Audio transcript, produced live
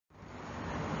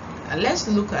Let's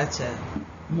look at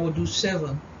Module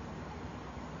 7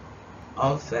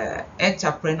 of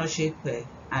entrepreneurship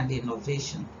and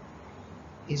innovation.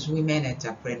 Is women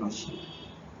entrepreneurship.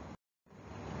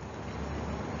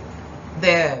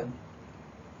 The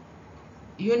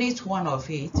unit 1 of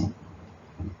it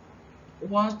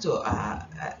wants to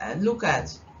look at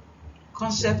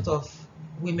concept of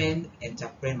women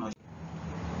entrepreneurship.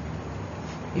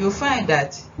 You'll find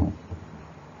that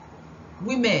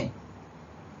women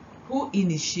who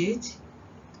initiate,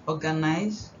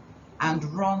 organize, and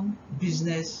run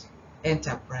business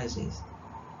enterprises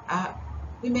are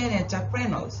women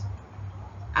entrepreneurs.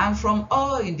 And from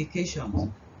all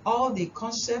indications, all the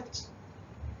concepts,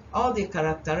 all the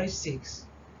characteristics,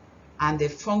 and the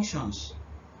functions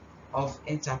of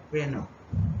entrepreneur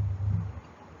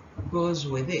goes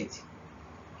with it.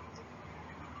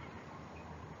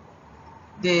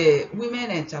 The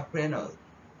women entrepreneurs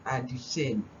are the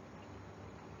same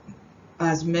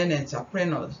as men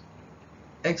entrepreneurs,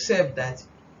 except that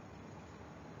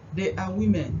they are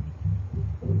women,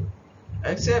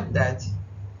 except that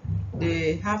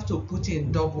they have to put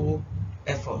in double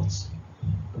efforts,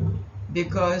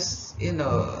 because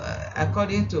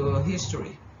according to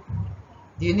history,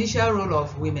 the initial role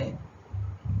of women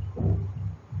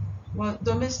was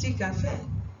domestic affair.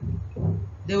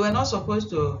 They were not supposed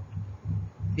to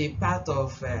be part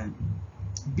of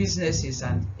businesses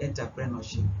and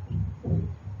entrepreneurship.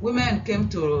 Women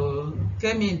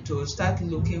came in to start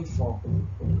looking for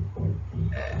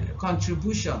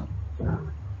contribution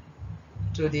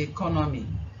to the economy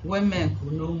when men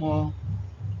could no more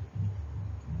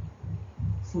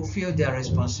fulfill their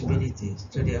responsibilities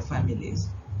to their families.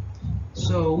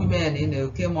 So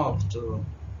women came up to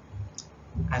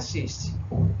assist.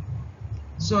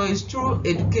 So it's through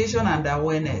education and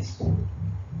awareness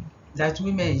that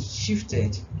women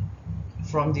shifted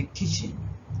from the kitchen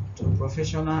to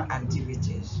professional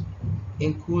activities,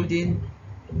 including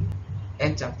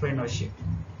entrepreneurship.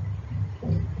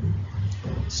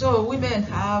 So women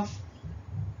have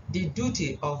the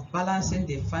duty of balancing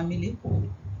the family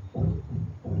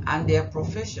and their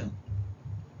profession,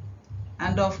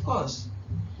 and of course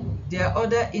their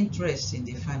other interests in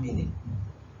the family,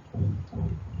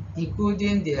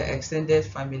 including their extended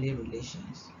family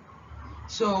relations.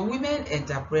 So women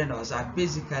entrepreneurs are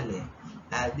basically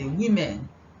the women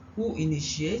who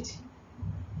initiate,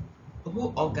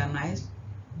 who organize,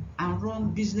 and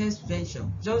run business ventures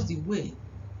just the way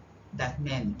that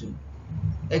men do,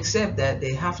 except that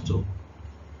they have to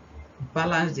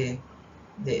balance the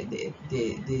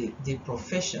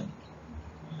profession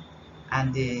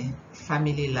and the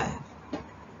family life.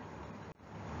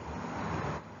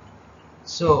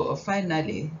 So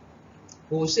finally,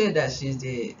 we will say that since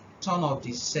the turn of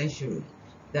the century,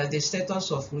 that the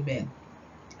status of women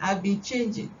have been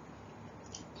changing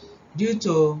due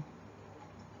to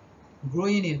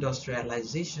growing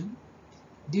industrialization,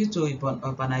 due to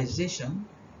urbanization,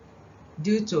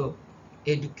 due to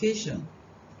education,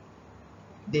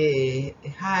 the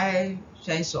high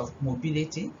sense of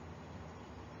mobility,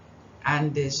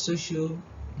 and the social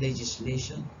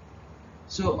legislation.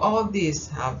 So all these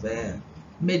have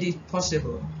made it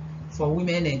possible for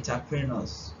women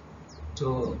entrepreneurs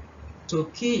to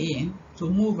key in, to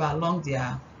move along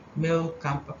their male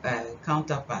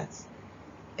counterparts,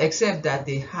 except that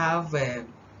they have a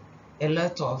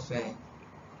lot of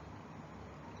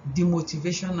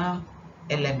demotivational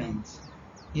elements,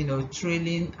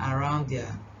 trailing around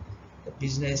their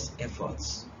business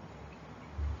efforts.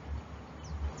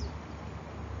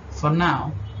 For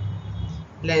now,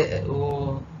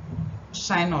 we'll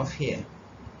sign off here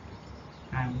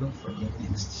and look for the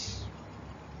next.